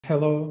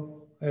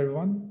Hello,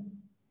 everyone.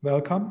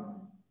 Welcome.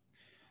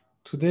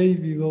 Today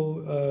we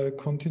will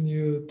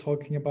continue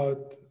talking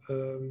about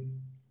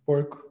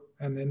work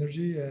and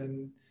energy,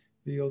 and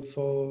we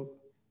also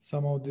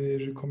some of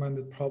the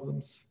recommended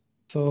problems.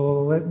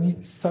 So let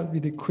me start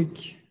with a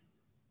quick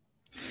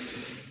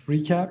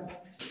recap.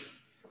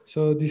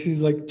 So this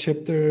is like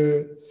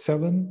chapter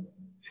 7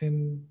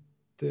 in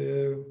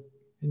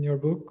your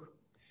book.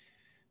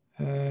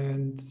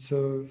 And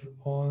so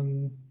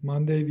on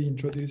Monday we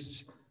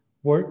introduce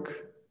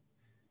work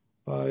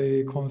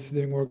by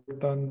considering work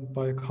done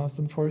by a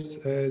constant force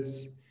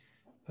as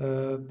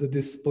the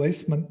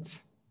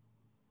displacement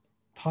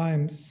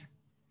times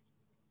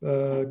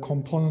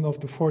component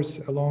of the force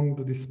along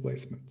the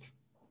displacement.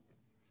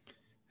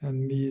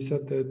 And we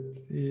said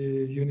that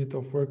the unit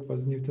of work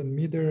was Newton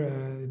meter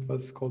and it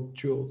was called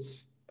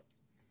joules.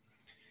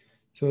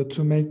 So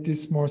to make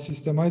this more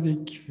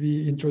systematic,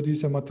 we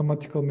introduce a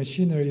mathematical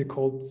machinery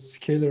called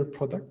scalar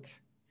product.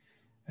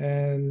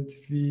 And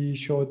we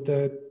showed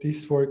that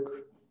this work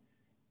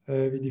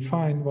we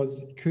defined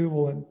was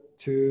equivalent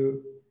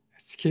to a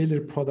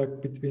scalar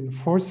product between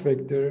force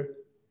vector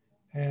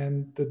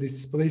and the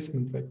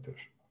displacement vector.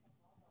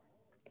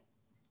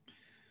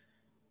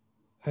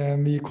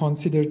 And we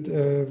considered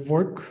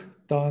work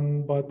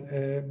done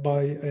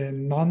by a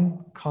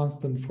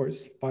non-constant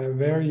force, by a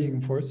varying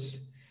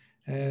force.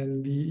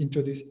 And we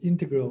introduced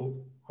integral,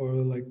 or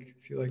like,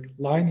 if you like,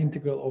 line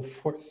integral of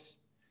force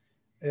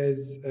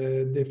as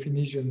a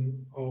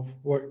definition of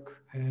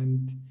work.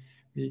 And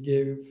we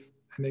gave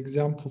an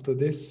example to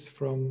this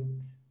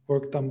from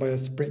work done by a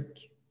spring.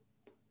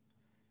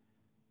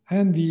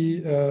 And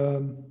we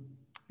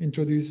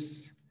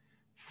introduce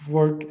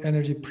work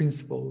energy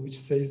principle, which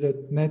says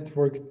that net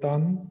work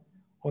done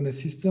on a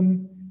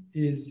system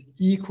is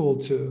equal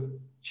to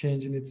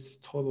change in its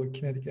total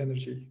kinetic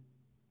energy.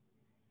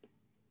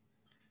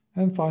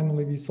 And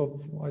finally, we solve,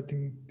 I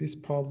think, this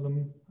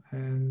problem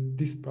and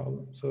this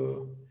problem.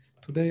 So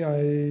today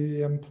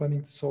I am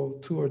planning to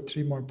solve 2 or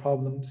 3 more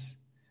problems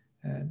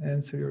and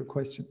answer your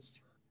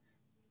questions.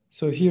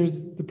 So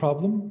here's the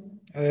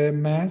problem. A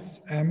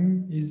mass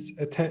M is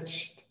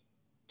attached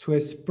to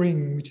a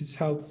spring which is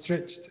held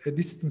stretched a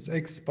distance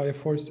x by a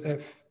force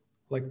F,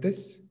 like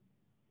this,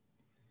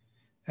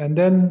 and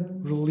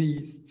then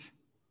released.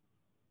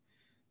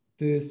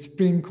 The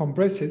spring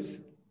compresses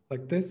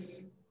like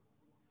this,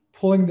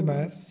 pulling the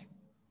mass,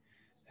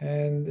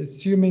 and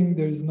assuming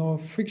there's no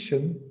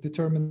friction,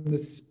 determine the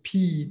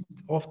speed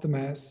of the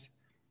mass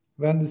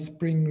when the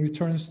spring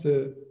returns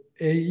to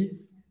A,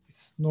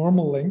 its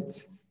normal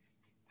length,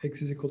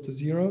 x is equal to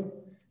 0,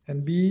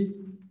 and B,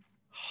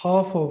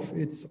 half of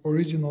its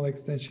original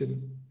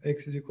extension,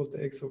 x is equal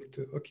to x over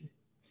 2. Okay,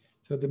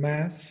 so the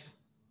mass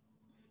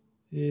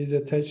is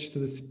attached to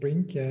the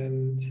spring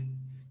and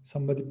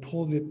somebody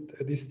pulls it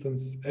a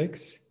distance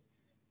x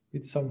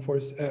with some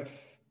force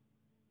F.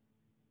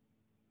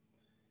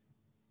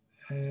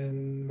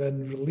 And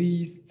when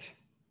released,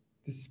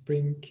 the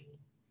spring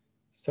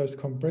starts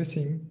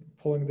compressing,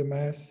 pulling the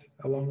mass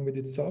along with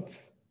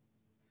itself.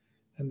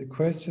 And the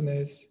question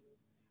is,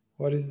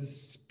 what is the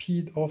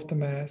speed of the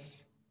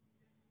mass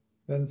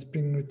when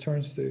spring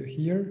returns to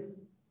here,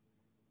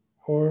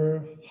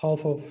 or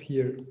half of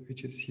here,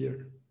 which is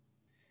here?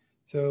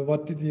 So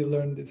what did we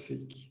learn this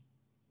week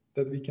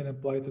that we can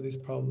apply to this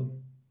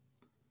problem?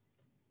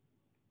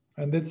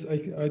 And that's, I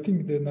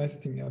think, the nice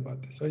thing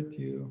about this, right?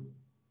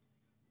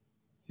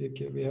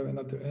 Okay, we have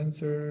another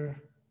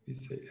answer. We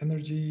say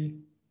energy.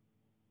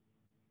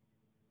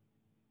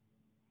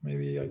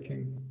 Maybe I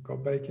can go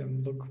back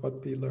and look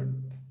what we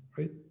learned,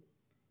 right?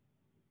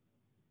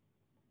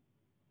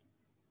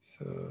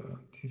 So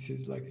this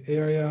is like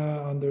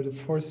area under the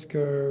force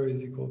curve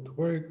is equal to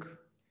work.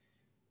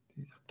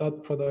 These are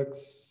dot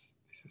products.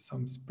 This is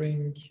some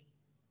spring.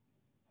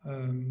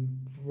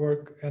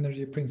 Work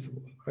energy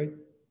principle, right?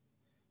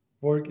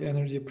 Work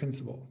energy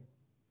principle.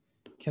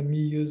 Can we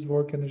use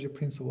work energy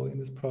principle in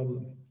this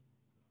problem?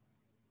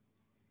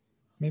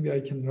 Maybe I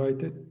can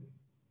write it.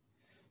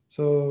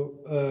 So,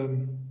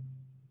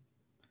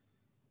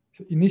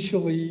 so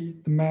initially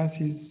the mass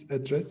is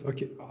addressed.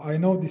 Okay, I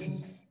know this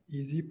is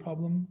easy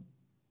problem,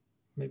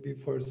 maybe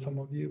for some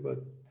of you, but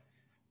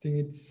I think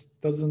it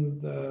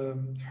doesn't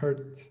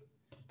hurt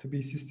to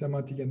be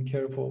systematic and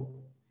careful,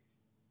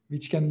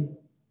 which can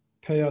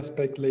pay us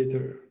back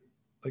later,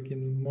 like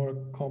in more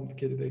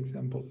complicated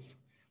examples.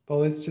 But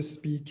let's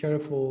just be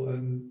careful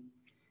and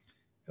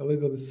a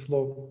little bit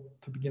slow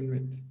to begin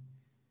with.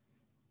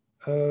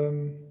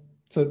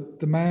 So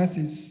the mass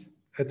is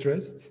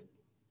addressed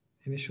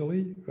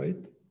initially,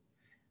 right?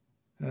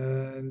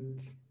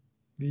 And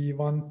we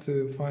want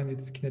to find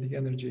its kinetic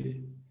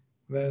energy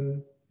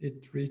when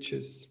it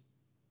reaches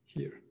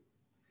here.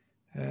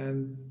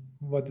 And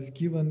what is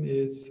given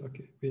is,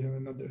 okay, we have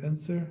another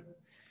answer.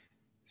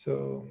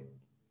 So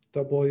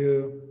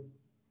W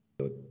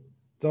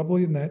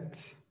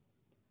net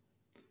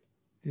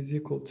is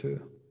equal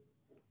to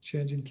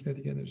change in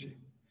kinetic energy.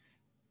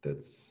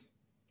 That's,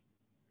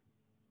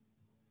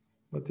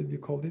 what did we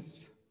call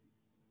this?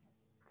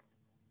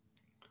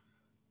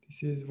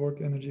 This is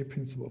work energy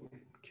principle.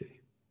 Okay.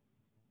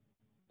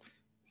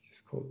 This is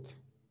called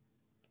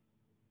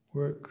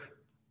work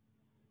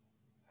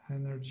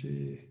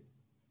energy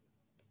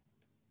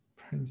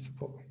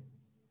principle.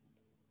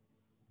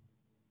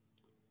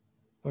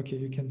 Okay,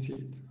 you can see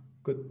it.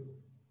 Good.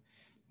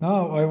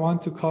 Now I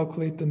want to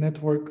calculate the net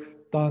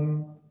work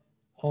done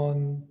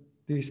on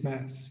this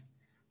mass.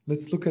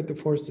 Let's look at the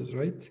forces,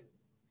 right?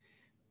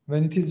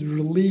 When it is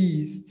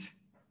released,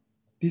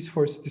 this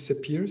force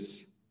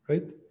disappears,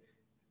 right?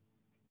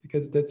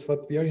 Because that's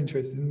what we are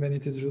interested in. When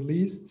it is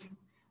released,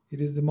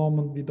 it is the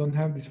moment we don't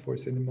have this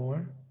force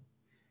anymore.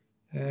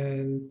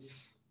 And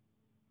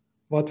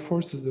what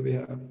forces do we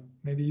have?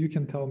 Maybe you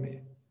can tell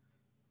me.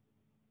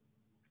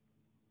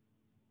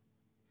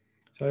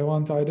 So I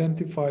want to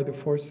identify the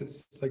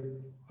forces, like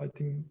I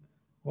think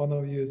one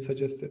of you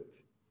suggested.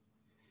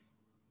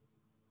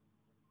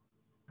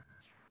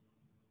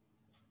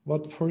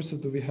 What forces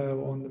do we have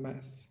on the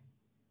mass?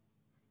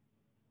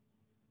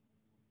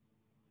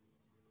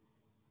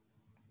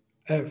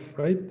 F,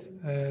 right?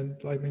 And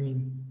I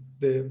mean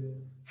the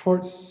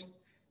force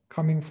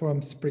coming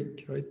from spring,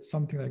 right?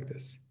 Something like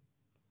this.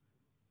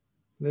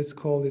 Let's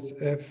call this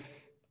F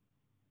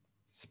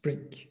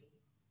spring.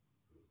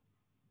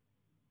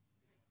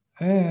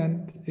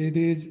 And it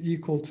is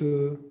equal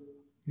to,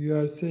 you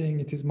are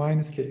saying it is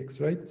minus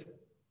kx, right?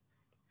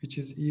 Which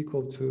is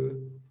equal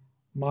to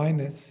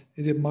minus,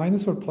 is it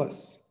minus or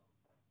plus?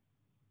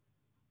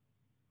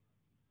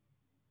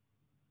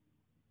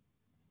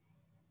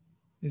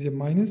 Is it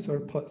minus or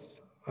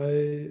plus?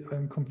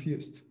 I'm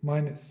confused.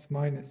 Minus,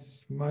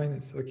 minus,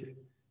 minus. Okay.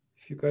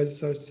 If you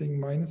guys are saying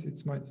minus,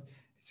 it's minus.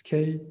 It's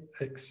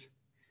kx.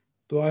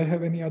 Do I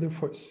have any other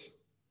force?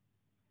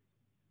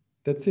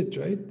 That's it,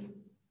 right?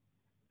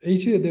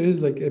 Actually, there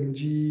is like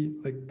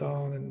mg, like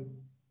down and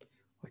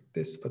like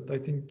this, but I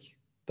think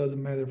it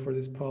doesn't matter for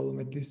this problem,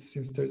 at least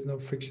since there's no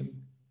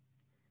friction.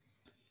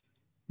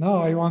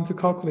 Now I want to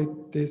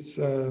calculate this,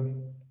 the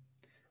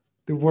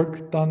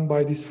work done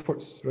by this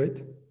force,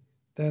 right?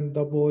 Then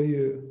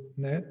W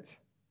net,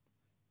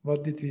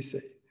 what did we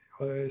say?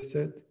 I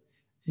said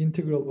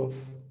integral of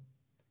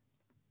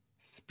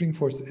spring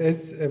force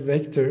as a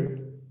vector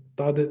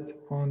dotted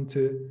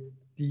onto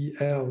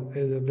dl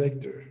as a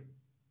vector.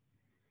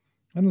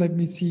 And let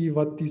me see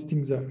what these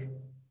things are.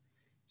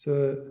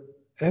 So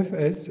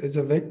Fs as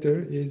a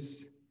vector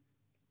is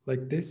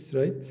like this,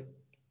 right?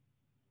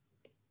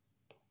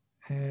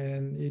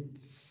 And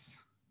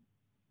its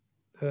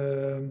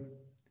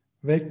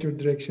vector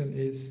direction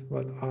is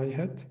what I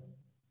had.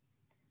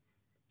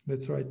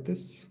 Let's write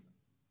this.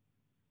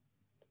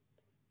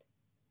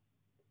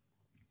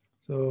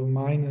 So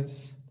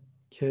minus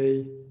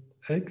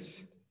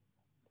kx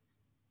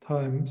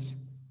times,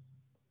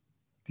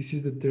 this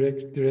is the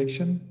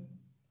direction,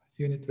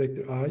 unit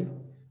vector I.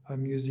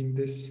 I'm using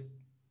this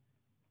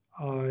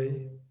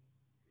I,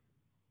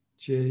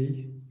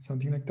 j,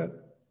 something like that.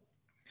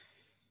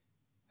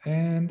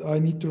 And I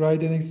need to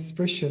write an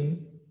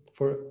expression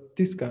for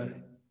this guy.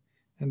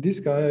 And this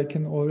guy I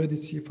can already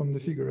see from the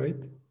figure,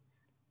 right?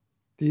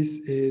 This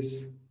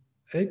is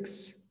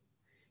x,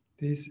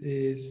 this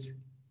is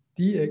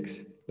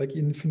dx, like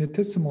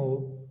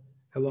infinitesimal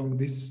along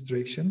this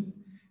direction.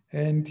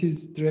 And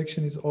his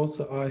direction is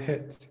also I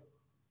hat.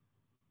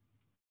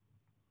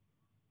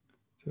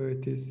 So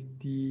it is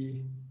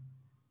dx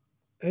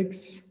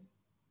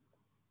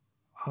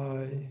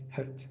I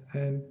hat.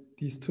 And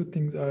these two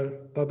things are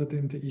dotted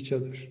into each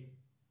other.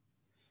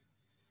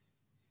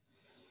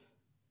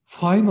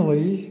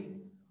 Finally,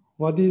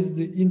 what is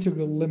the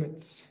integral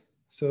limits?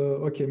 So,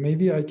 okay,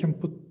 maybe I can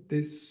put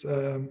this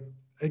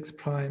x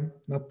prime,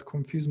 not to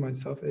confuse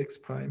myself, x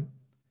prime.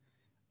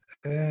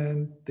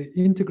 And the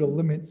integral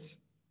limits,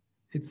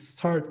 it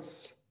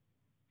starts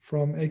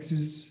from x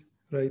is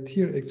right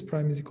here, x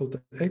prime is equal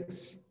to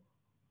x.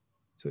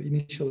 So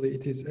initially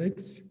it is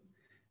x.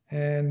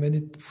 And when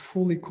it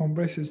fully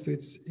compresses to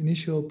its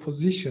initial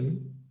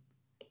position,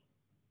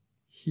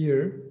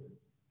 here,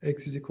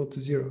 x is equal to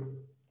 0.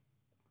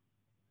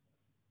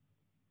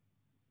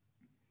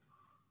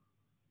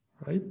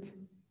 Right?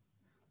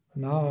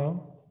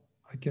 Now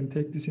I can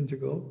take this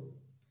integral.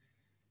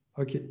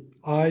 Okay,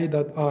 I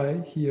dot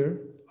I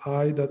here,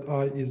 I dot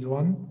I is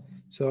 1.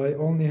 So I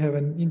only have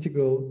an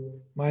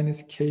integral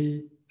minus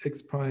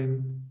kx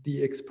prime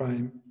dx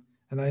prime.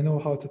 And I know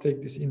how to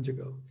take this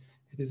integral.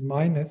 It is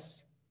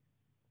minus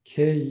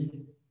k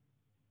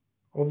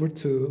over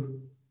 2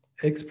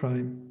 x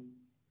prime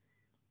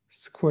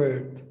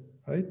squared,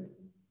 right?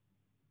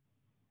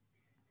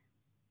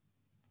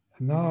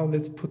 And now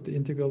let's put the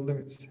integral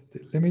limits. The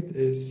limit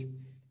is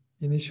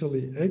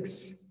initially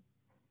x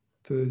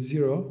to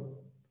 0.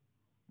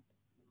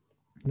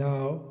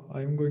 Now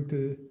I'm going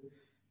to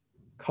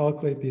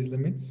calculate these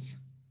limits.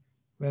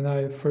 When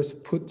I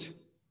first put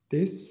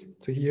this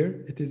to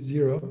here, it is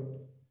 0,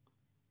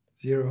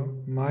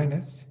 0,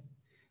 minus.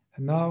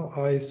 And now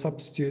I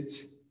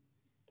substitute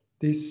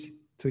this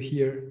to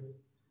here,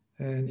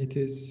 and it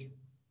is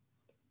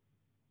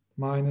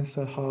minus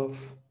a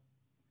half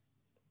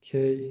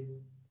k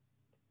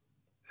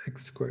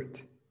x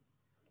squared.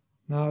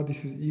 Now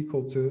this is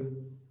equal to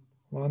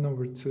 1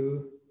 over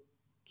 2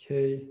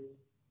 k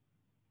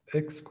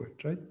x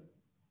squared, right?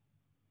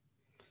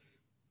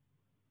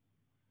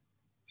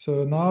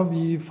 So now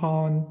we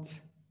found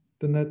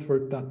the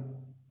network done.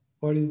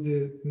 What is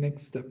the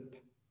next step?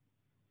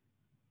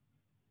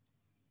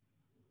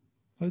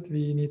 Right,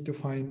 we need to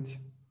find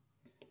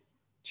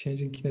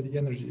change in kinetic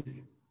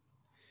energy.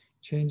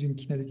 Change in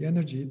kinetic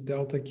energy,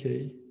 delta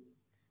K,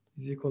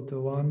 is equal to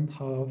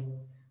 1/2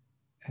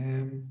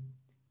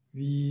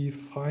 mv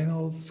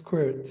final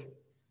squared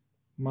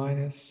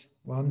minus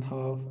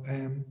 1/2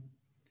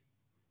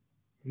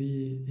 mv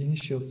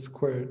initial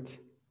squared.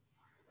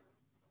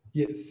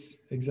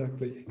 Yes,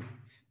 exactly.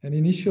 And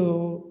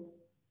initially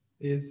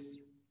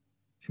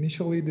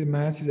the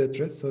mass is at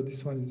rest, so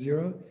this one is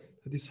 0.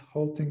 So this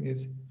whole thing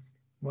is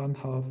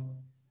 1/2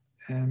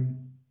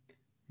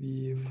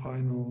 mv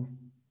final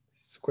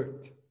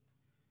squared.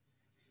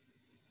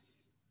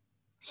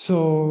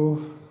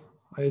 So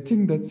I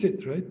think that's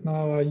it, right?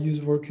 Now I use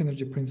work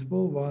energy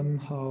principle.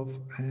 1/2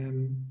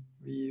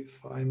 mv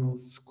final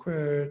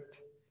squared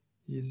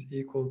is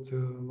equal to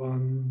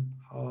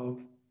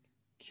 1/2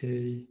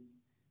 k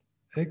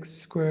x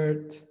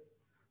squared.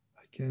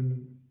 I can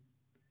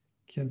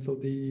cancel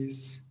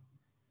these,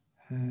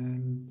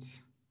 and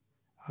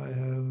I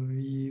have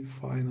v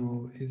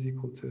final is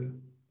equal to,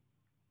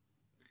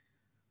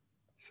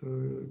 so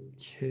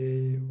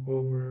k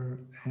over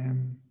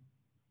m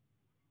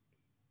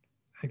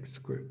x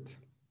squared.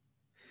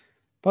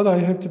 But I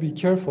have to be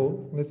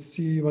careful. Let's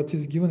see what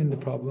is given in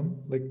the problem.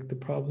 Like the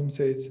problem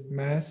says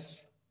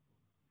mass,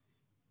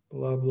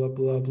 blah, blah,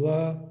 blah,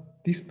 blah,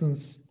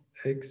 distance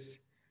x,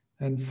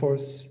 and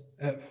force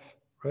F,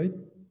 right?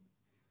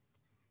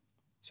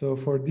 So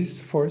for this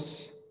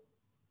force,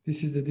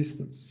 this is the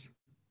distance.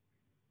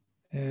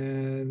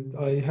 And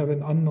I have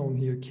an unknown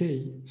here, K.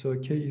 So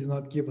K is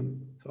not given.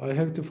 So I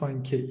have to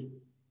find K.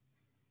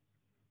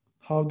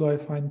 How do I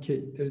find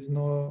K? There is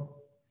no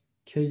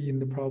K in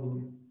the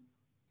problem.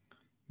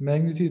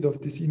 Magnitude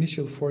of this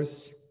initial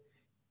force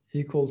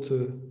equal to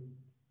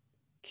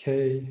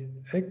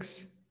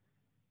Kx.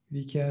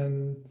 We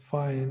can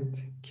find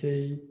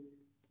K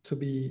to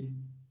be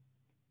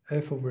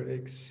F over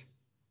X.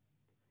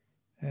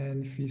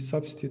 And if we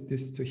substitute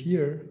this to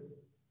here,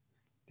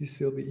 this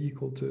will be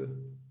equal to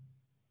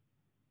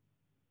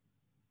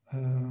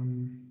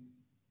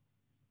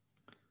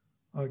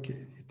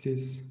okay, it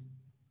is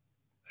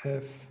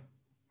F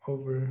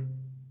over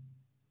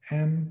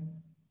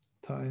M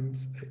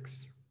times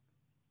X.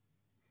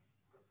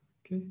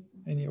 Okay,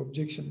 any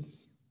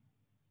objections?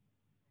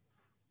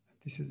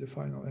 This is the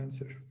final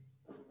answer.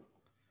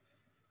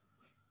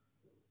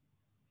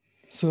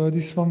 So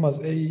this one was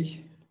A.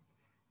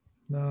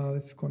 Now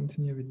let's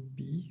continue with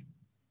B.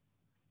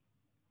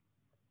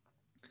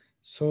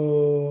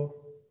 So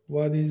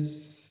what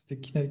is the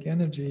kinetic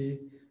energy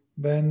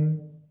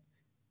when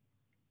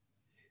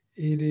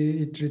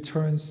it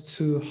returns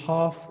to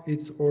half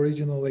its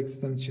original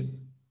extension,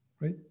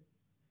 right?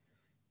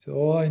 So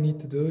all I need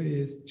to do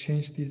is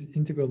change these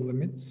integral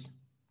limits.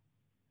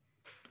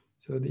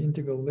 So the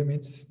integral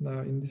limits, now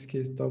in this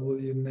case,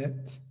 W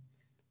net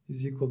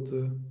is equal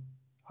to,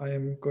 I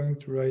am going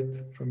to write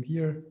from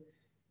here,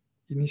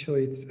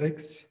 initially it's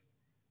X,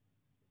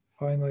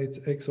 finally it's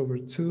X over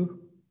 2,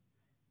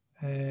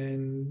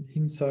 and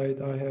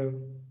inside I have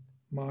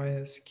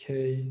minus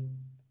K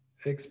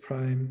X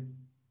prime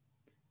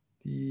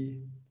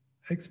d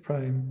X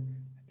prime,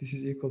 this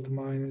is equal to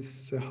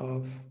minus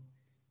 1/2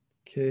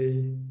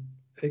 K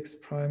X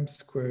prime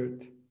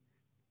squared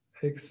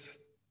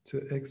X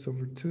to X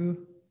over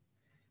 2,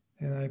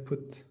 and I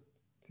put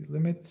the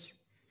limits,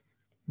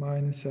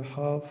 minus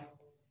 1/2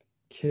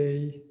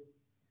 K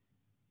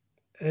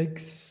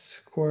X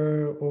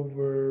square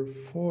over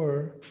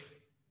 4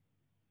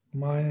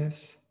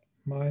 minus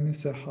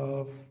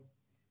 1/2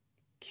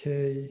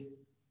 K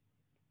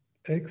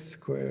X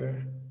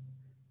square.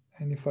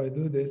 And if I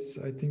do this,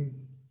 I think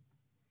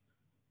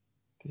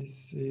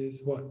this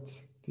is what?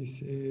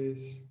 This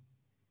is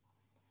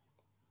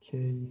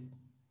K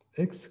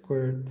X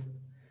squared,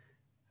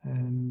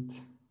 and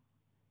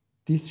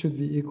this should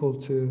be equal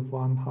to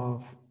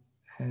 1/2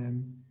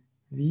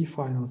 V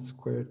final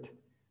squared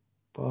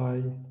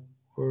by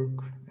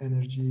work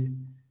energy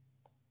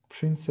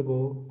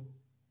principle.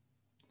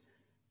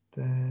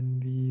 Then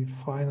V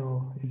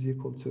final is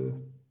equal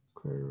to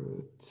square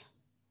root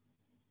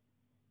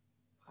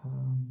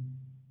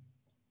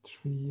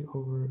 3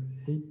 over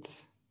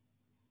 8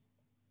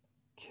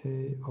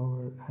 K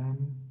over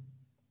M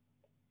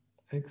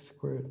X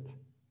squared,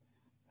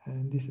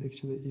 and this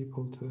actually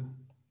equal to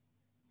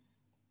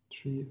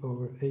 3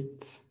 over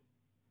 8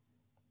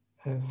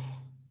 F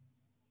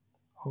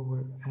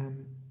over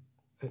M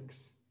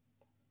X.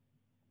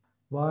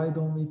 Why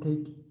don't we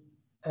take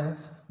F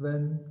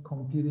when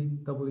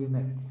computing W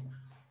net?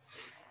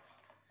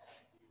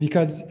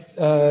 Because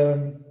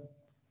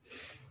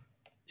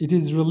it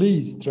is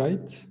released,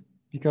 right?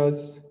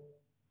 Because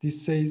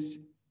this says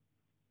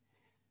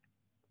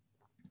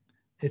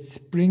a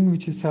spring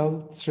which is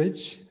held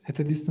stretched at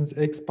a distance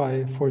x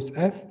by force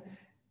F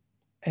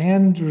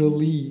and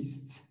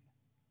released.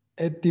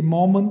 At the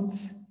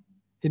moment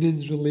it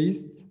is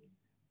released,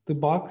 the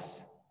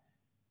box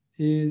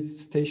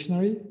is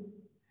stationary,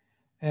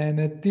 and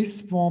at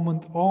this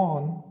moment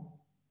on,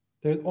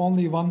 there's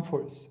only one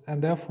force,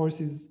 and that force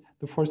is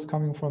the force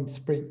coming from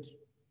spring.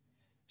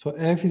 So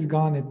F is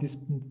gone at this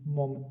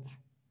moment.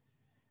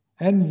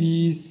 And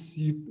we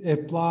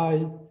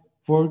apply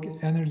work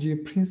energy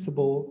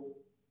principle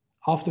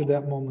after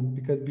that moment,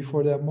 because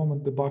before that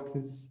moment, the box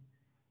is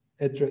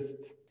at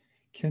rest.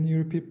 Can you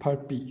repeat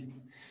part B?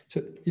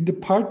 So in the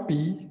part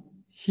B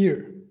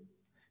here,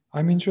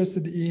 I'm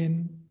interested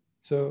in,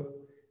 so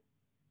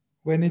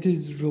when it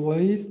is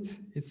released,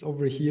 it's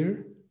over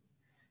here.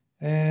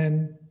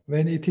 And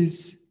when it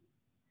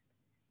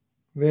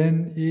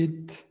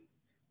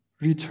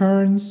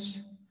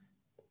returns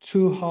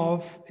to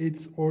half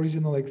its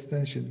original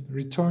extension,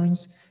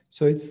 returns,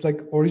 so it's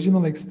like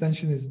original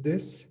extension is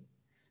this,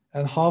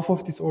 and half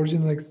of this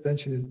original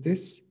extension is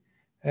this.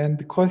 And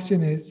the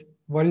question is,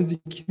 what is the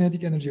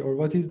kinetic energy, or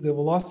what is the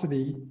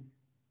velocity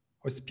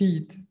or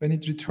speed when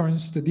it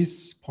returns to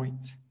this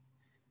point?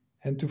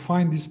 And to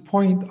find this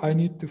point, I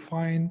need to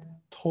find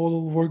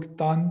total work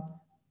done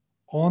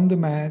on the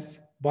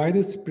mass by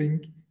the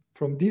spring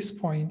from this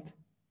point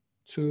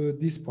to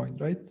this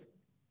point, right?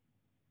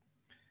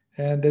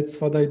 And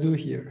that's what I do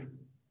here.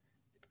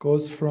 It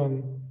goes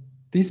from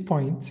this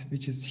point,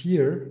 which is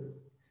here,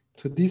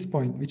 to this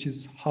point, which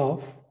is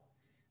half.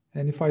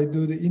 And if I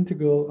do the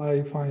integral,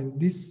 I find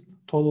this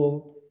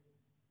total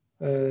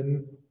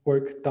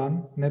work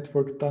done, net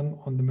work done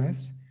on the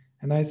mass.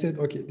 And I said,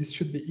 okay, this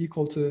should be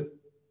equal to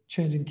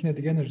change in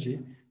kinetic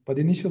energy, but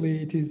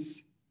initially it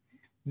is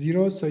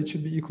 0, so it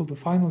should be equal to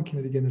final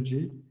kinetic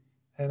energy,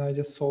 and I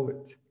just solve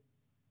it.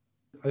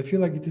 I feel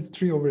like it is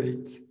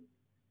 3/8.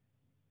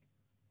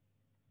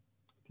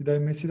 Did I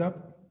mess it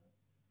up?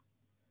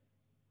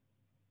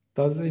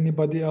 Does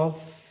anybody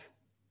else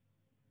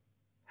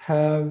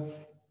have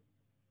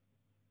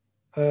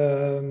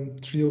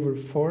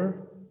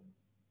 3/4?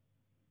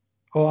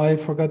 Oh, I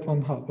forgot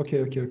 1/2.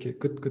 Okay,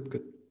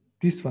 good.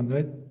 This one,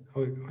 right?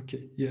 Oh,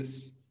 okay,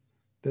 yes,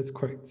 that's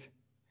correct.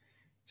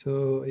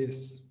 So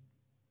yes,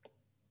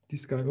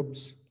 this guy,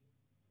 oops.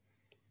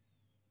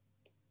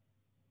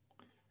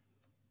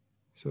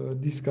 So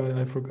this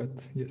guy I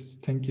forgot. Yes,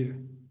 thank you.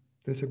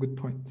 That's a good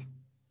point.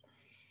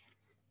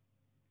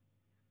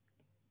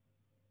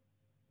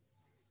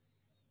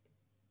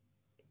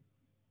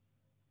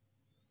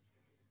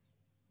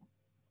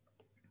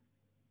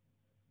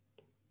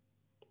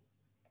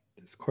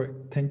 That's correct.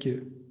 Thank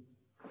you.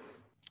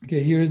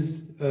 Okay,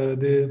 here's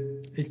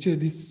actually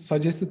this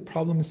suggested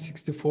problem is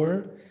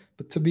 64,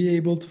 but to be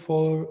able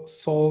to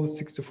solve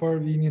 64,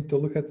 we need to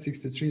look at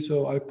 63.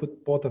 So I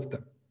put both of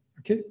them.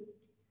 Okay.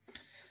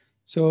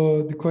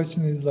 So the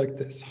question is like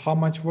this: how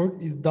much work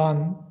is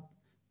done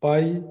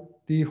by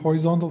the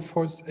horizontal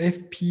force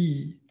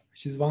Fp,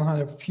 which is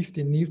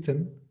 150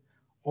 Newton,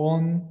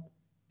 on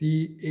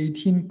the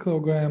 18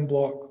 kilogram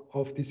block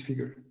of this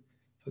figure?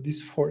 So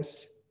this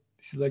force,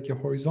 this is like a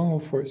horizontal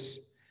force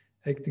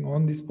acting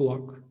on this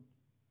block.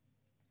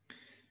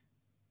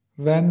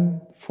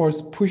 When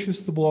force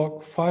pushes the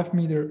block 5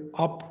 meters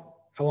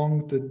up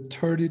along the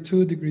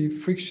 32-degree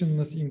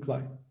frictionless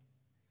incline.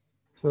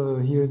 So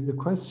here's the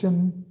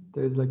question.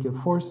 There's like a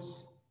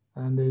force,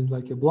 and there's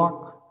like a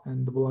block,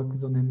 and the block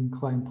is on an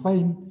inclined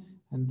plane,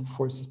 and the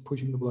force is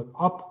pushing the block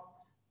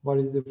up. What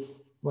is the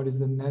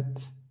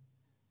net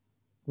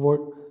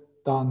work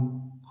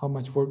done? How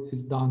much work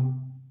is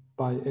done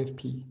by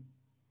Fp?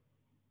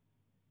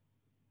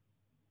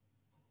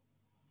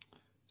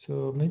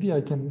 So maybe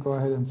I can go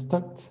ahead and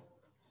start.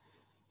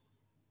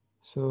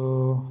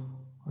 So,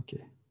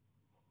 okay.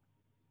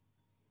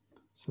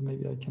 So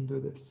maybe I can do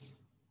this.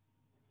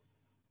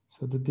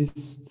 So this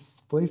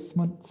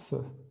displacement,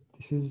 so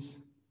this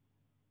is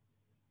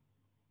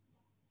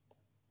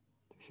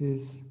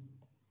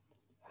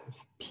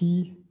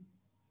Fp,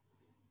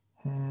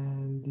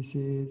 and these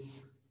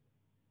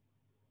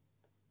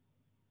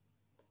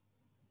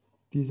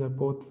are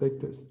both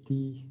vectors,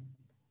 d,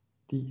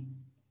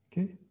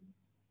 okay?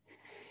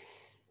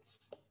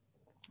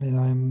 And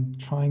I'm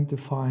trying to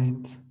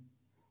find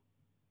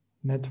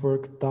net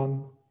work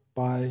done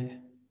by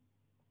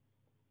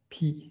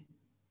P,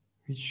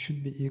 which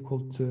should be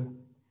equal to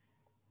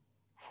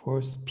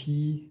force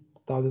P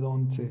dotted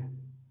onto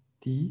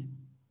D.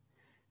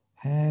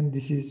 And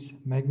this is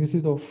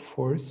magnitude of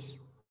force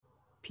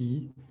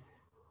P,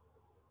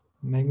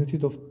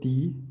 magnitude of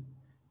D,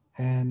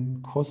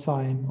 and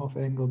cosine of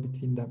angle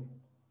between them.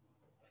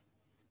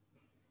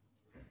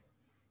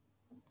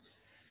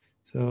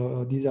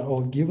 So these are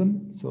all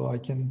given, so I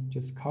can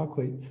just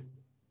calculate.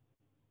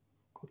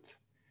 Good.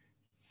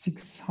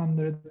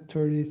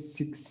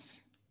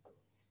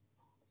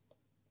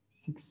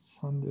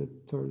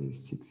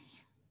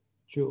 636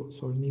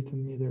 joules or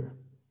Newton meter.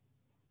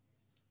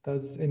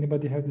 Does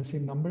anybody have the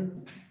same number?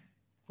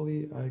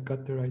 Hopefully I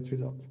got the right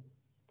result.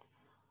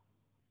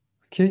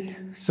 Okay,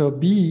 so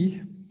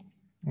B,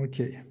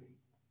 Okay.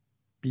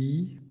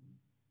 B,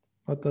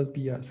 what does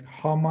B ask?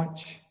 How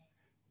much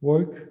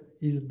work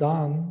is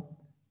done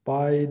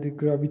by the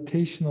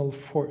gravitational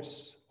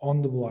force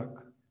on the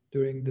block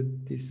during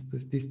this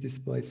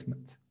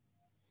displacement?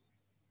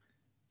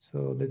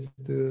 So let's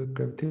do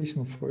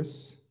gravitational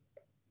force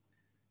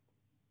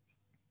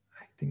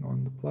acting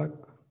on the block,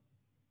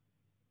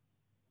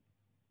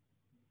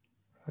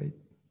 right?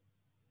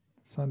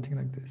 Something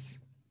like this.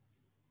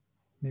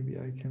 Maybe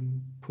I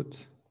can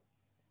put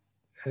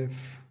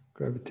F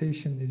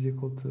gravitation is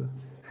equal to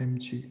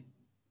mg.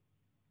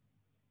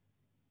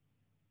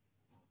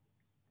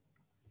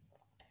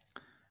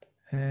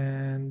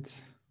 And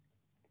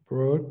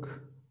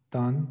work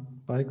done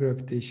by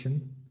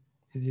gravitation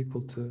is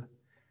equal to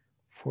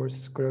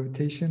force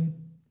gravitation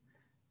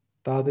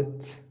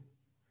dotted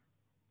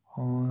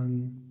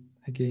on,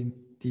 again,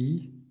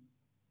 D.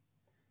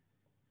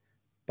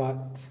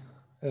 But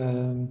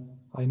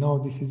I know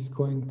this is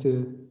going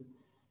to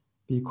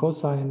be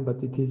cosine,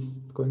 but it is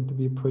going to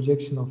be a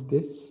projection of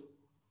this.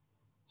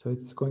 So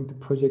it's going to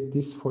project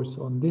this force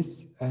on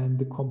this, and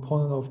the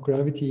component of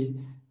gravity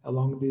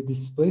along the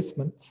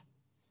displacement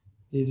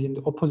is in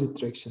the opposite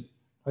direction,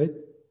 right?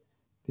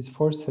 This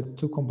force had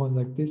two components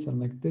like this,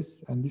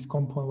 and this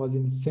component was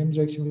in the same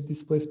direction with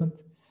displacement.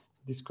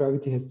 This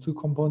gravity has two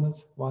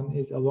components. One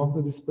is along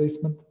the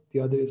displacement,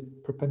 the other is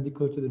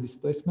perpendicular to the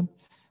displacement,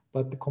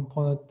 but the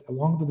component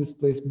along the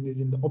displacement is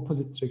in the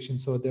opposite direction,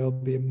 so there will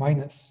be a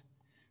minus.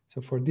 So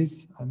for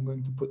this, I'm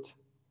going to put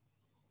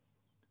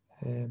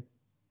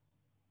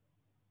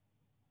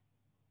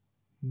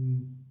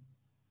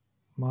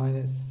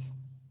minus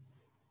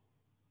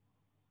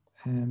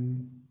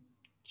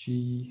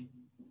mg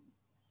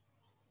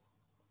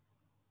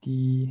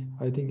d.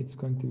 I think it's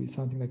going to be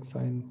something like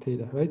sine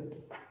theta, right?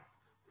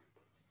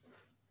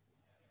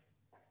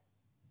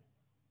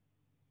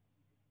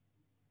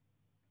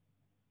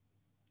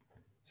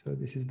 So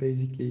this is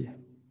basically,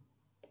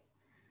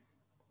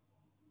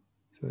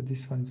 so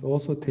this one is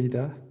also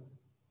theta.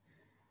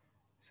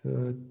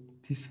 So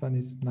this one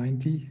is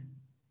 90.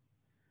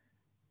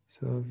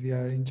 So we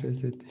are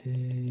interested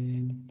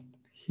in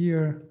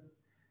here.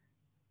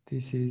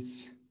 This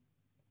is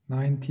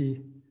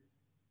 90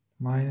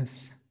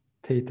 minus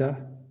theta.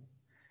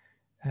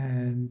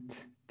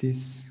 And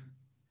this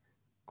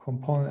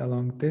component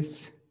along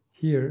this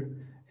here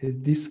is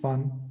this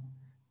one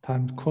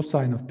times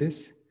cosine of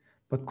this.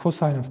 But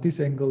cosine of this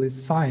angle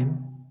is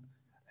sine.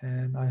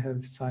 And I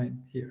have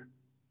sine here.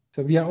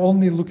 So we are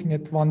only looking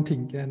at one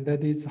thing, and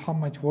that is how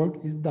much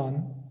work is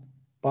done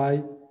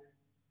by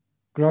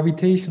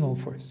gravitational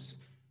force,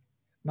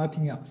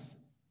 nothing else.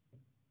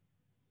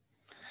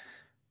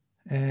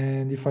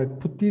 And if I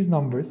put these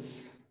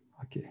numbers,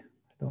 okay, I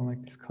don't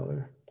like this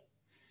color.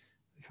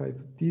 If I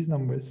put these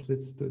numbers,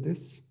 let's do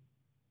this.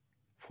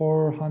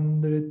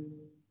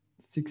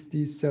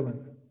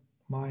 467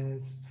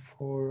 minus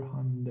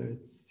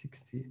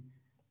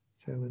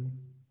 467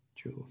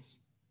 joules.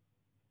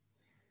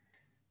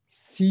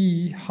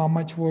 See how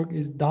much work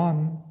is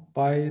done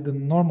by the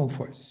normal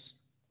force.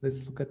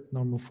 Let's look at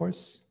normal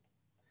force.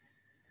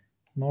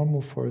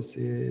 Normal force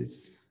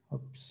is,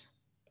 oops,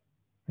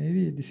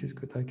 maybe this is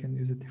good. I can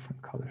use a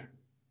different color.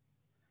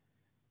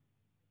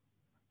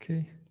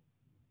 Okay.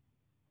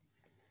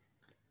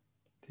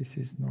 This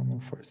is normal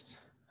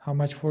force. How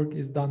much work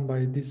is done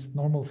by this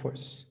normal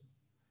force?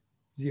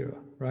 0,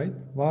 right?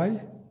 Why?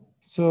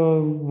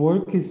 So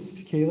work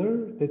is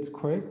scalar, that's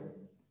correct.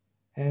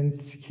 And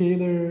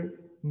scalar,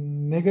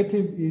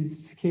 negative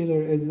is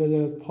scalar as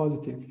well as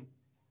positive.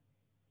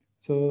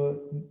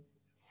 So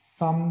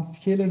some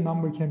scalar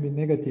number can be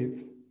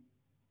negative,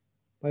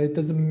 but it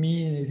doesn't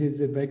mean it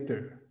is a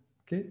vector,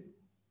 okay?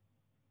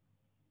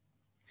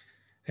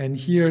 And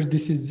here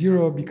this is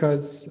 0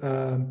 because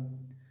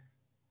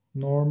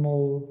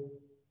normal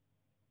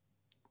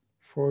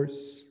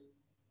force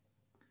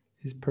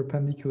is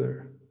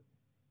perpendicular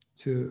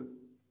to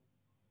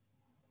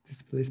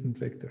displacement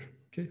vector.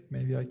 Okay,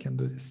 maybe I can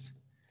do this.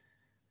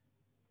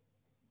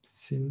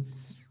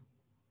 Since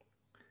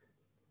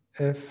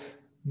F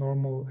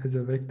normal as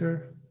a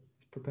vector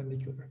is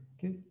perpendicular,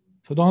 okay?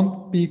 So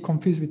don't be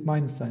confused with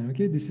minus sign,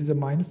 okay? This is a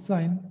minus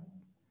sign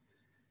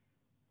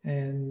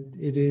and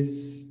it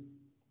is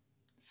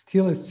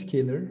still a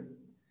scalar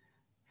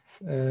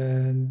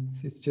and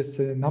it's just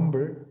a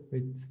number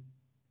with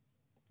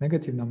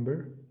negative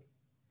number.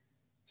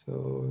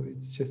 So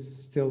it's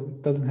just still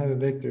doesn't have a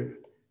vector.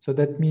 So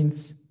that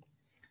means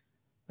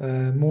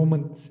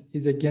movement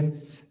is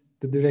against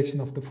the direction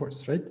of the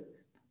force, right?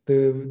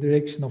 The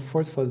direction of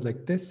force was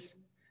like this,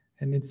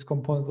 and its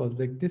component was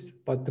like this,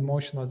 but the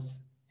motion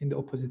was in the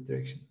opposite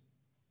direction.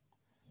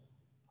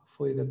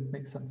 Hopefully that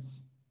makes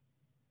sense.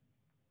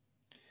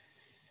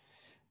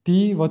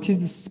 D, what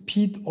is the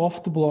speed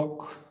of the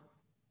block?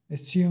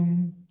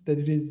 Assume that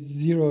it is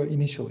 0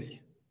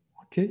 initially.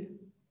 Okay,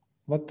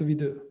 what do we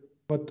do?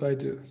 What do I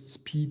do?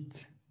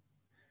 Speed.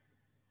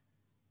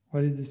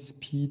 What is the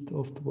speed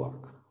of the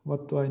block?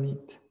 What do I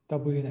need?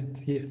 W net,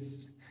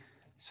 yes.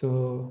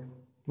 So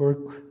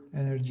work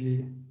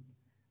energy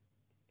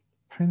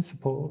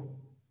principal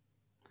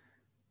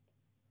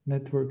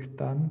network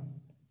done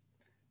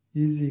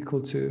is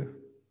equal to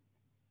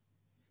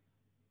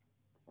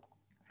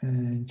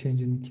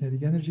change in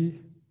kinetic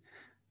energy.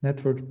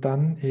 Network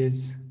done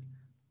is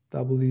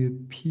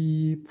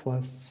WP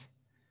plus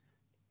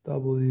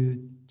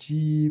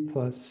WG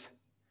plus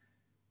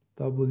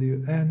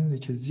WN,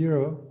 which is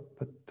 0,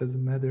 but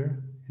doesn't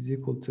matter, is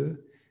equal to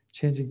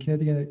change in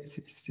kinetic energy.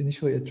 It's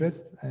initially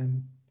addressed,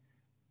 and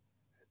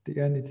at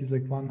the end it is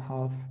like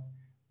 1/2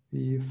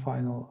 V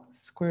final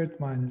squared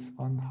minus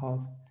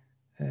 1/2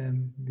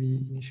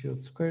 V initial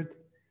squared.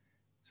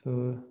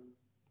 So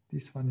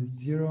this one is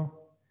 0,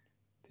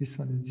 this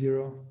one is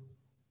 0,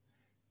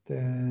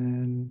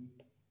 then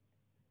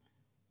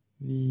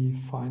V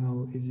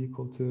final is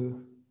equal to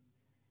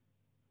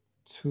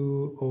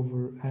 2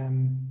 over M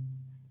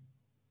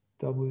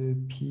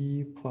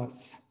WP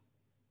plus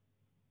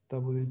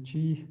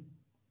WG,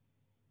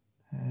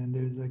 and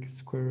there's like a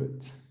square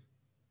root.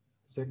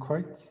 Is that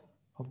correct?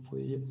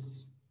 Hopefully,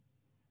 yes.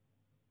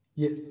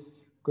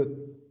 Yes, good.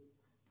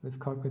 Let's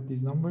calculate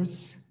these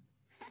numbers.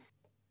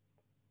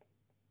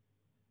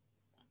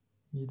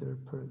 Meter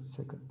per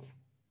second.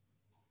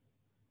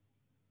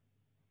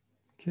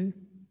 Okay.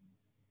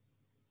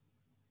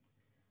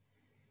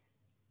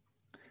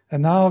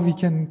 And now we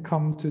can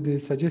come to the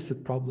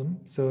suggested problem.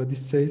 So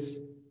this says,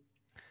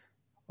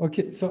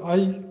 okay, so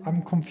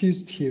I'm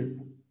confused here.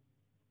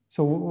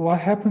 So what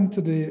happened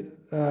to the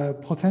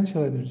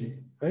potential energy,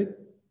 right?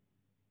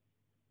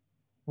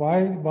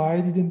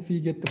 Why didn't we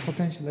get the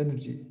potential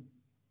energy?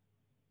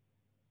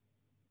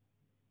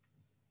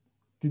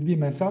 Did we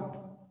mess up?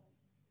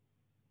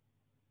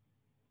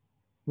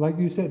 Like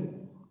you said,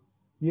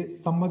 yes,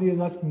 somebody is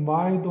asking,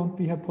 why don't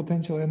we have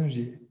potential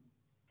energy?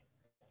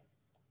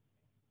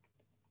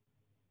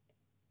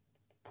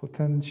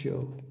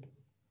 Potential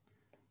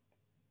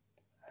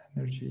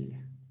energy.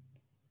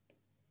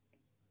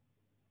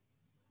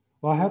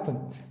 What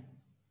happened?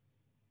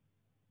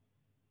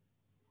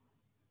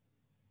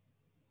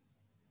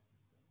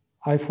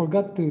 I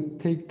forgot to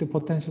take the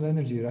potential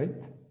energy,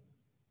 right?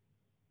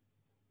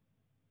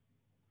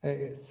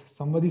 Yes.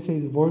 Somebody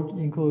says work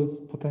includes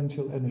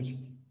potential energy.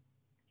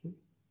 Okay.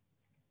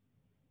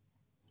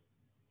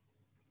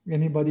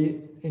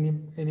 Anybody,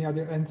 any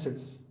other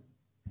answers?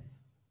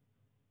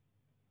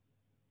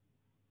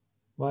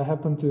 What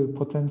happened to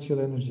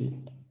potential energy?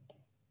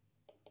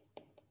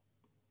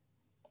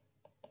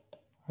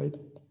 Right?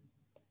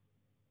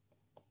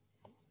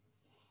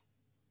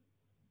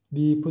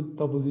 We put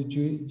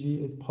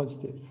WG as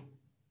positive.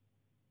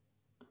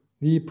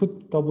 We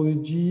put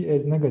WG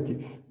as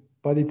negative,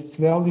 but its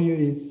value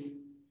is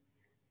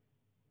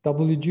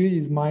WG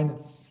is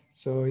minus.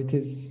 So it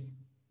is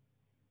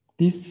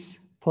this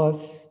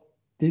plus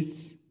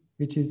this,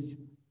 which is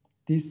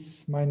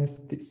this minus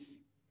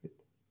this.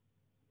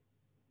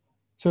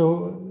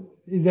 So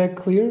is that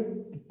clear?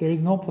 There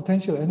is no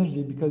potential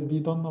energy because we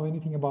don't know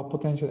anything about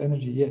potential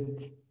energy yet.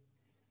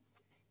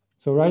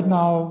 So right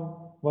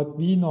now, what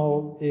we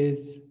know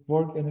is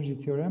work energy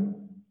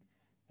theorem.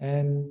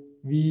 And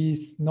we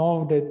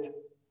know that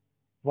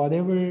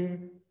whatever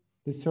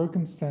the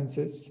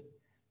circumstances,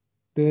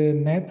 the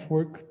net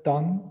work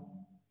done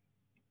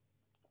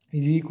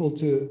is equal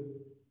to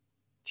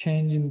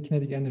change in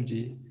kinetic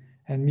energy.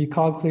 And we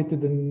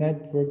calculated the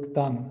net work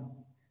done.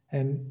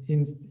 And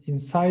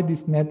inside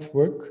this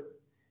network,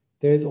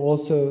 there is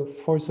also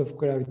force of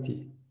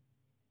gravity.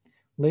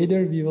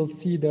 Later, we will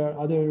see there are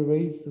other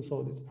ways to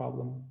solve this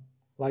problem,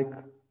 like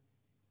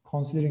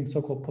considering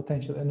so-called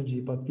potential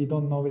energy, but we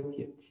don't know it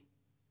yet.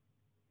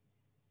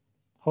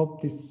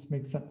 Hope this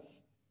makes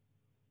sense.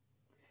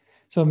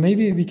 So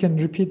maybe we can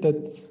repeat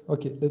that.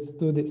 Okay, let's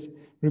do this.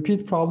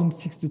 Repeat problem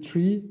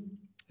 63,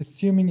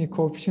 assuming a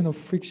coefficient of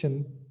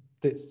friction,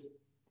 this.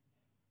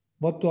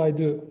 What do I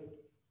do?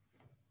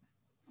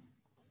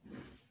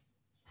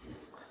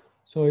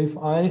 So if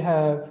I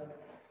have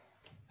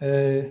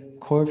a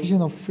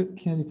coefficient of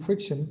kinetic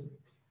friction,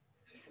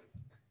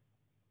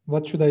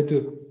 what should I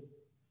do?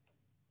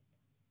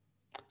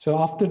 So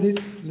after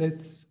this,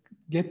 let's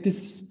get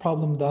this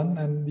problem done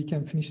and we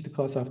can finish the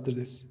class after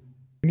this.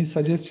 Any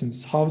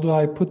suggestions? How do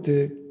I put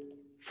the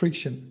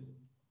friction?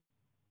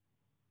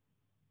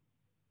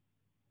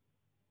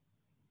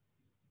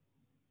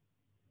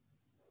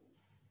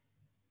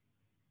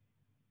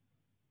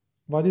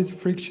 What is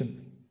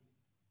friction?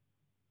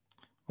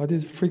 What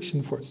is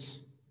friction force?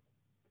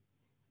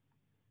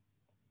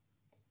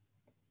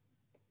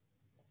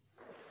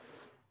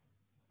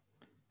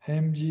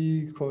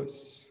 mg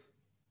cos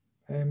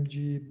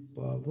mg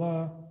blah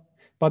blah.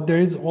 But there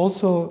is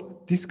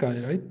also this guy,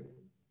 right?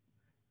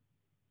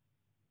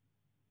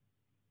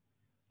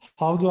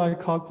 How do I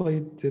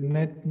calculate the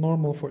net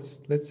normal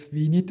force?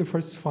 We need to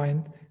first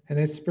find an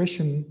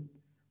expression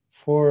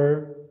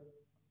for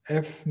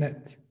F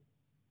net.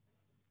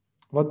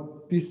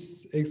 What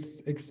this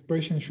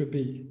expression should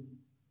be.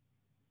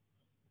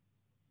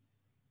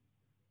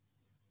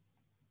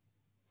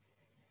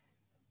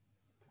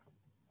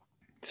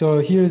 So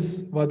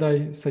here's what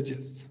I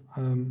suggest.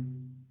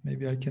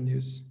 Maybe I can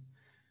use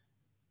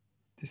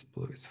This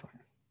blue is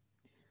fine.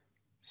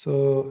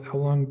 So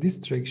along this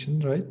direction,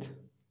 right?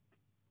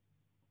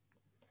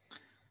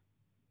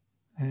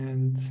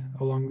 And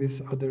along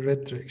this other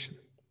red direction.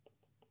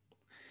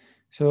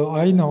 So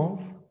I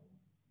know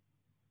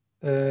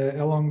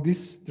along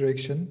this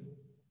direction,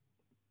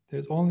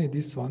 there's only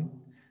this one.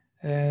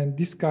 And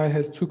this guy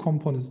has two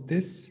components,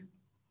 this,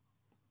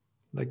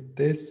 like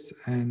this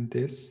and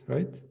this,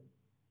 right?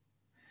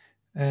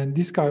 And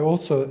this guy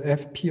also,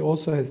 FP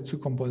also has two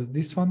components,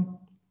 this one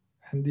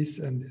and this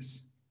and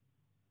this.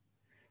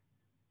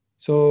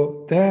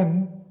 So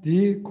then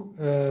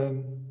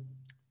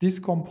this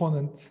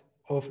component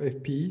of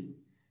FP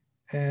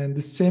and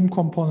the same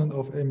component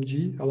of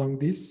mg along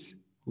this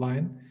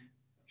line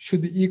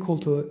should be equal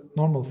to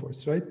normal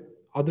force, right?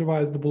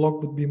 Otherwise, the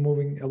block would be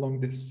moving along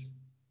this.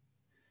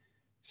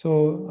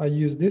 So I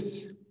use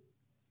this.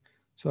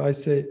 So I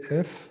say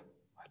F,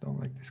 I don't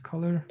like this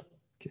color.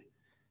 Okay,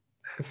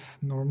 F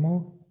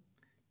normal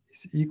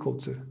is equal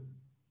to.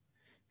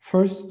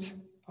 First,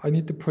 I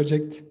need to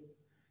project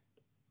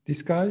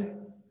this guy,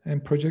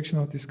 and projection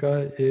of this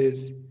guy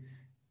is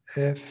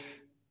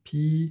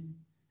Fp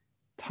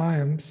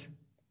times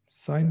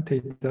sine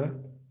theta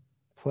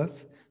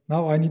plus.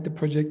 Now I need to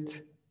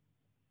project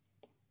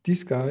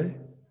this guy,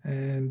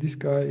 and this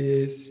guy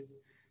is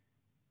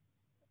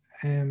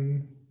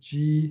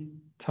mg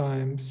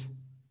times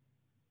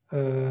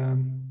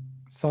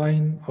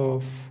sine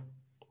of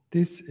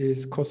this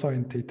is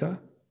cosine theta.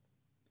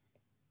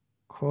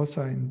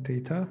 Cosine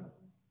theta.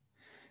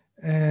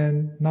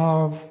 And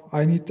now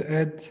I need to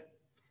add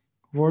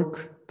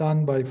work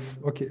done by,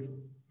 okay,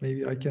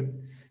 maybe I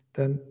can,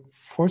 then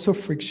force of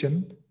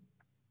friction,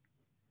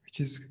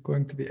 which is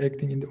going to be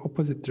acting in the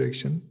opposite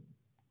direction,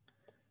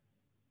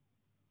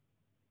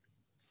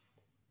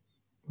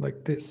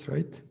 like this,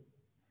 right?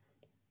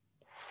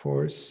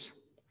 Force,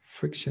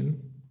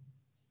 friction,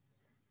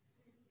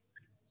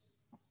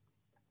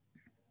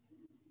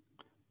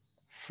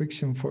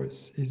 friction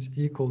force is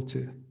equal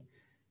to,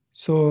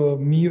 so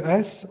mu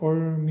s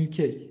or mu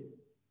k,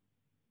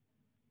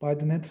 by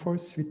the net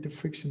force with the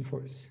friction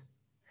force.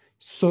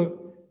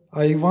 So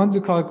I want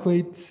to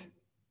calculate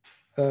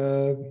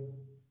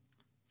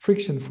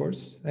friction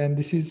force, and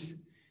this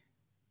is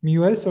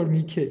mu s or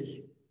mu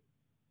k.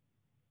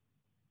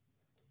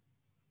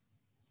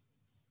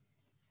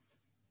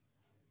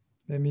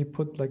 Let me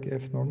put like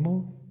F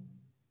normal.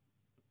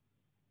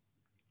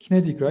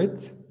 Kinetic,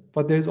 right?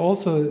 But there's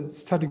also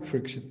static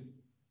friction.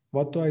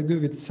 What do I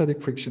do with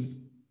static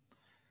friction?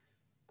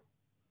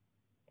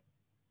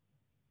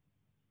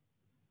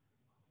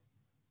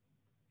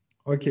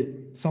 Okay,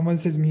 someone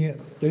says mu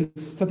s. There's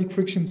static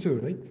friction too,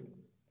 right?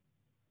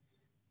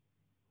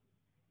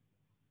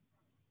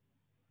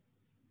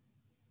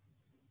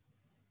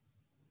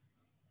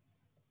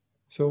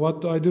 So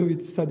what do I do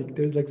with static?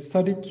 There's like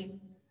static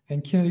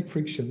and kinetic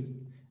friction.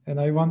 And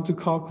I want to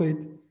calculate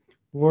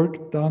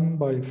work done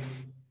by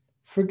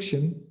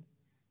friction.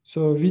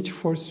 So which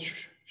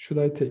force should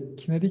I take?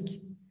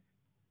 Kinetic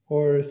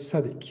or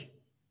static?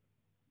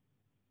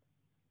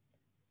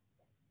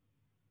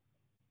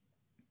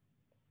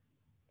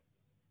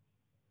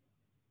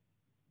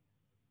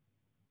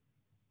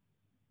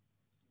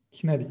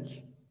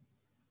 Kinetic.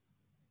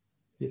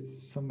 Yes,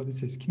 somebody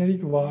says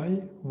kinetic. Why?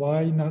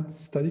 Why not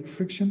static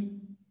friction?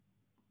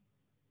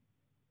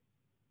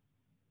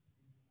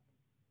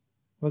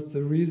 What's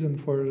the reason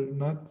for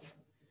not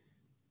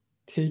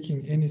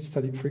taking any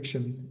static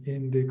friction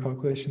in the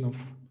calculation of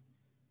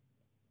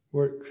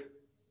work?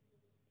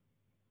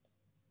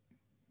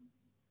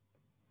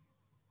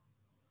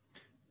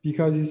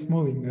 Because it's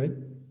moving, right?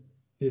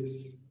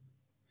 Yes.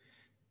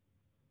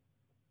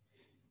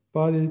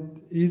 But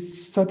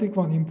is static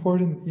one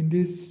important in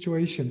this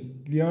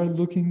situation? We are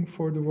looking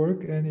for the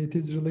work and it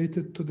is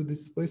related to the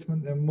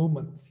displacement and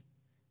movement.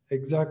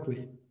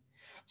 Exactly.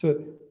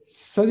 So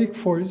static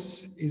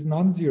force is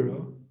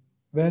non-zero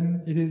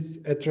when it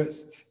is at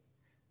rest.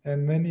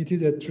 And when it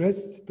is at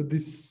rest, the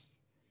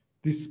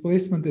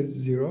displacement is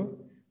zero.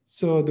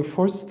 So the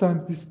force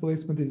times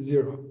displacement is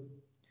zero.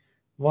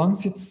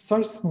 Once it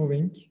starts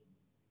moving,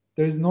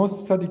 there is no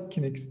static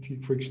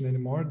kinetic friction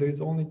anymore. There is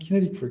only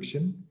kinetic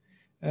friction.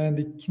 And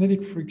the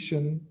kinetic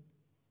friction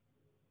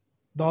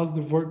does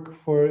the work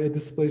for a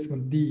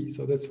displacement d.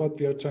 So that's what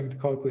we are trying to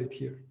calculate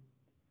here.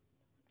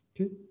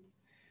 Okay.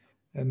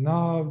 And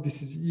now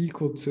this is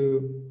equal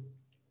to,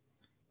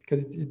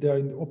 because they are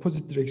in the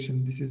opposite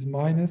direction, this is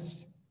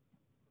minus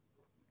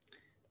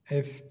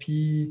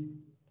Fp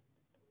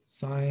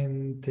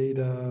sine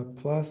theta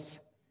plus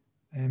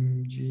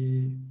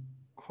mg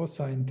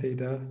cosine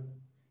theta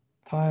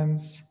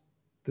times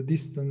the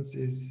distance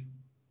is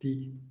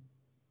d.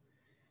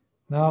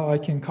 Now I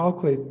can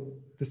calculate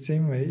the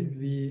same way.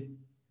 V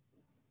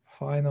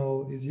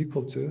final is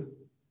equal to,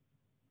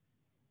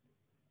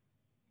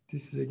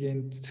 this is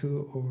again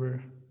 2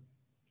 over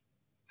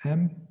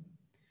m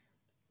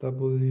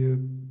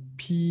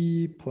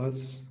Wp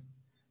plus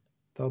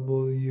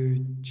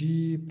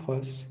Wg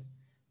plus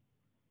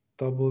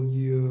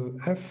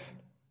Wf.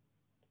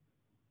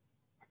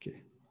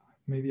 Okay,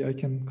 Maybe I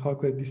can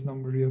calculate this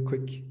number real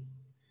quick.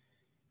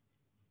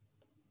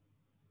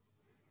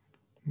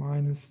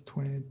 Minus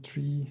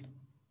 23.2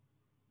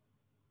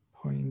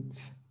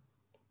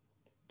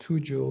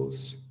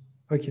 joules.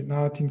 Okay,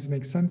 now things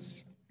make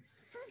sense.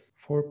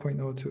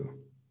 4.02.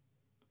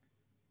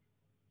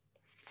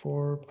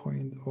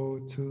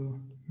 4.02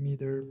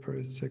 meter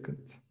per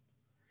second.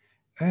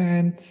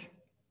 And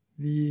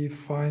the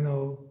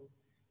final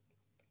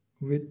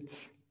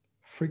with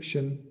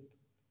friction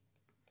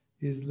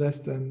is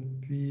less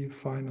than V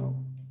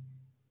final.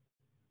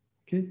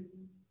 Okay,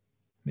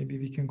 maybe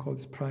we can call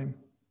this prime.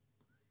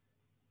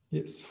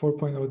 Yes,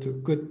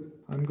 4.02. Good.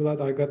 I'm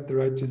glad I got the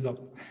right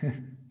result.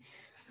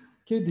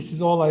 Okay, this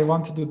is all I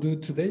wanted to do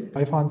today.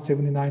 I found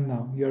 79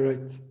 now. You're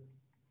right.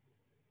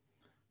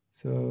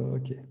 So,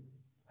 okay.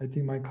 I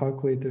think my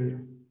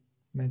calculator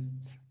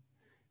messed.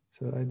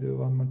 So I do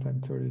one more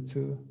time,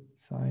 32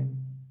 sine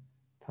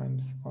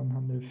times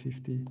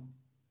 150,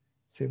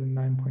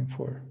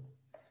 79.4.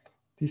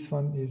 This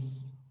one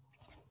is,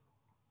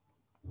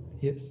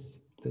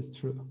 yes, that's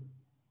true.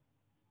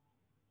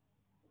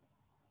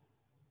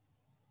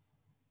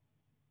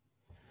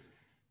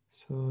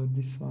 So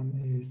this one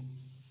is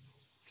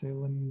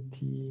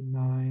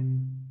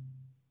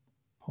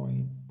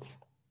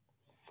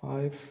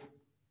 79.5.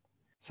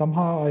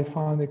 Somehow I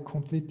found a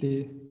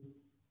completely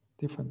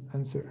different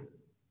answer.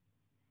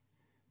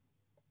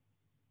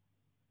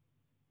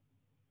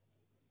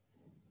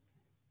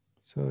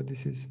 So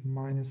this is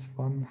minus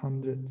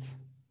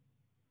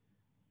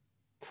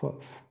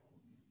 112.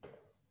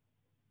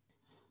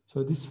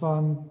 So this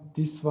one,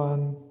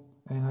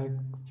 and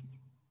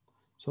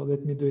so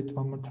let me do it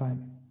one more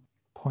time.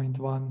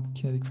 0.1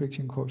 kinetic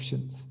friction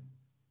coefficient.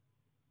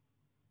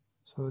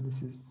 So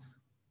this is,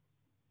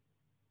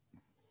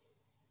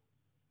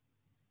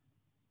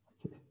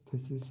 okay,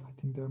 this is, I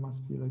think there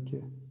must be like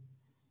a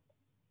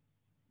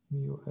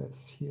mu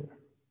s here.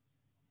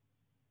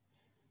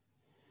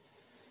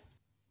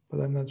 But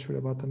I'm not sure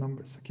about the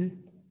numbers, okay?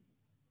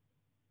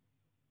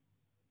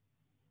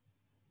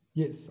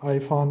 Yes, I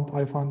found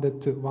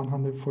that too,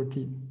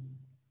 114.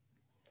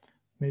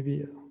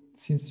 Maybe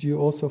since you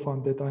also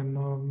found that, I'm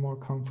now more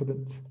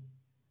confident.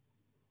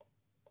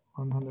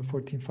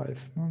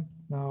 114.5.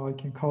 Now I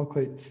can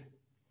calculate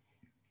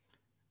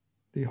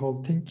the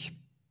whole thing.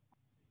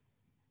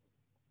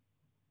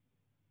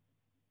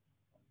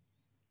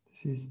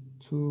 This is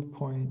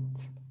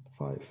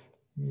 2.5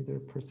 meter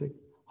per second.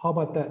 How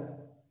about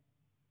that?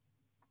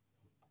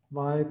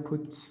 Why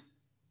put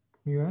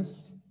mu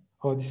s?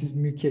 Oh, this is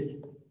mu k.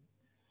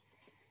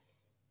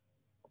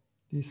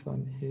 This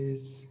one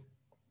is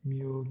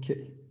mu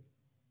k.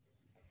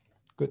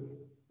 Good.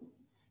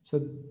 So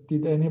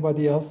did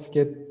anybody else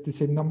get the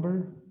same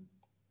number?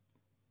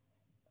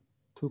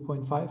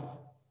 2.5.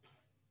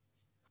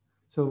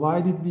 So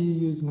why did we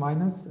use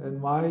minus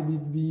and why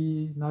did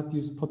we not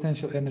use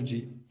potential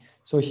energy?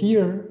 So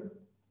here,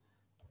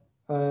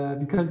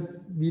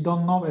 because we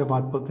don't know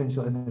about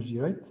potential energy,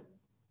 right?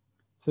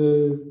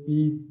 So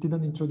we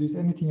didn't introduce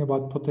anything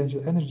about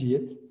potential energy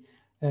yet.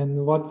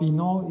 And what we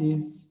know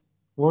is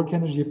work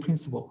energy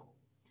principle.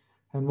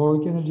 And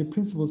work energy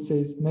principle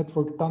says net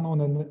work done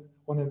on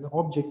an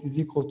object is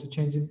equal to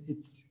change in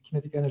its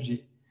kinetic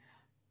energy.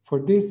 For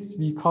this,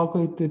 we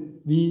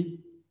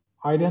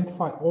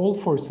identify all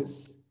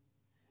forces.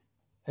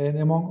 And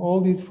among all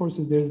these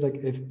forces, there's like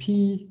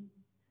Fp,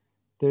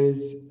 there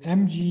is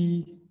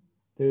mg,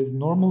 there is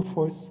normal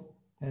force,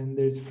 and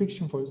there's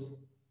friction force.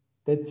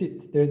 That's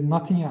it. There's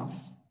nothing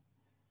else.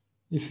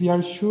 If we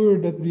are sure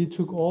that we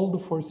took all the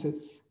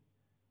forces,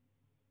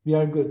 we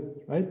are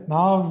good, right?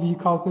 Now we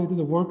calculated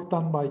the work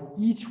done by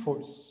each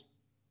force.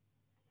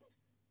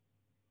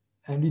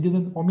 And we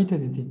didn't omit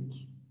anything.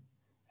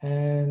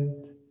 And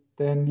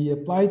then we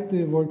applied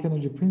the work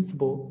energy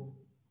principle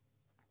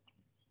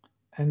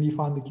and we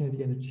found the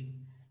kinetic energy.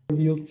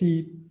 We'll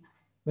see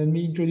when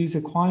we introduce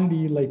a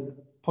quantity like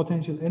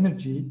potential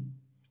energy,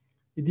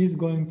 it is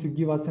going to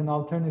give us an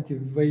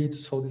alternative way to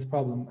solve this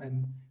problem.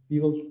 And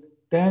we will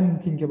then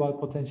think about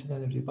potential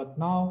energy. But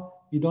now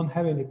we don't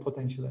have any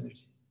potential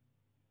energy.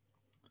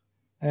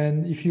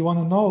 And if you want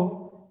to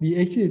know, we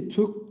actually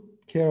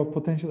took care of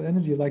potential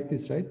energy like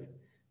this, right?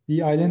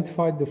 We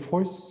identified the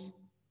force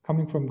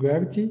coming from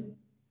gravity,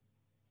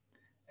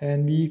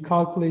 and we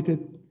calculated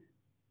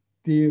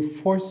the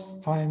force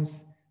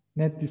times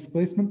net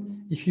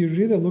displacement. If you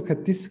really look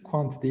at this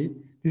quantity,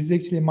 this is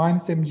actually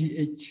minus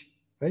mgh,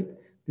 right?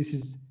 This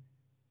is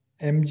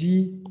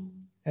mg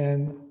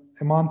and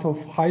amount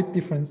of height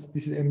difference.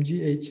 This is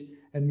mgh,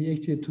 and we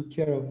actually took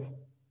care of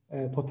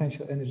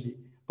potential energy.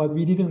 But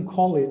we didn't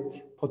call it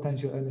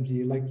potential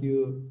energy like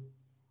you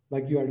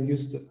are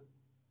used to.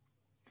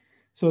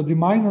 So the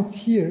minus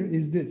here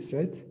is this,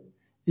 right?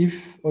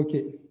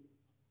 Okay.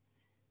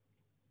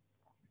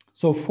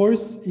 So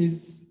force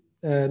is,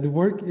 the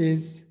work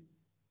is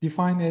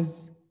defined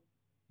as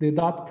the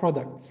dot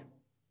product,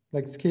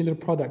 like scalar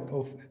product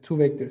of two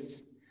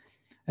vectors.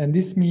 And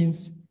this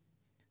means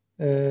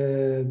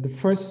the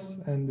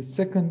first and the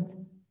second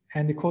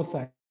and the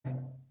cosine.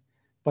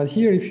 But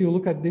here, if you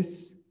look at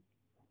this,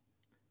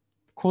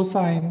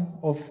 cosine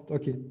of,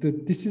 okay,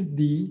 this is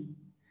D,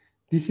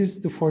 this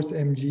is the force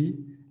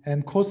mg,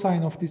 and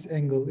cosine of this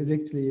angle is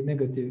actually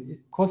negative.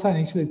 Cosine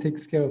actually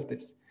takes care of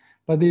this.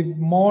 But the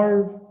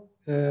more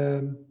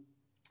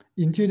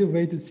intuitive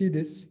way to see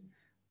this,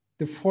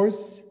 the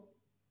force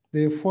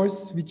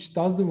which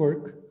does the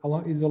work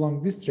is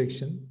along this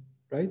direction,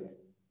 right?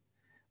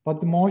 But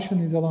the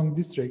motion is along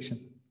this direction.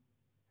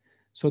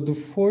 So the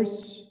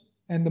force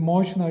and the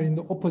motion are in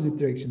the opposite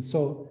direction.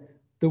 So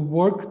the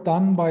work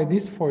done by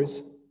this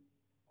force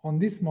on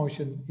this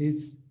motion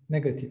is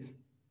negative.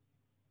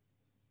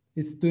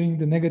 It's doing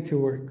the negative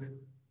work.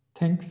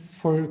 Thanks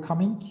for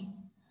coming.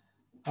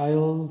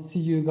 I'll see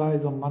you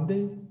guys on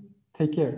Monday. Take care.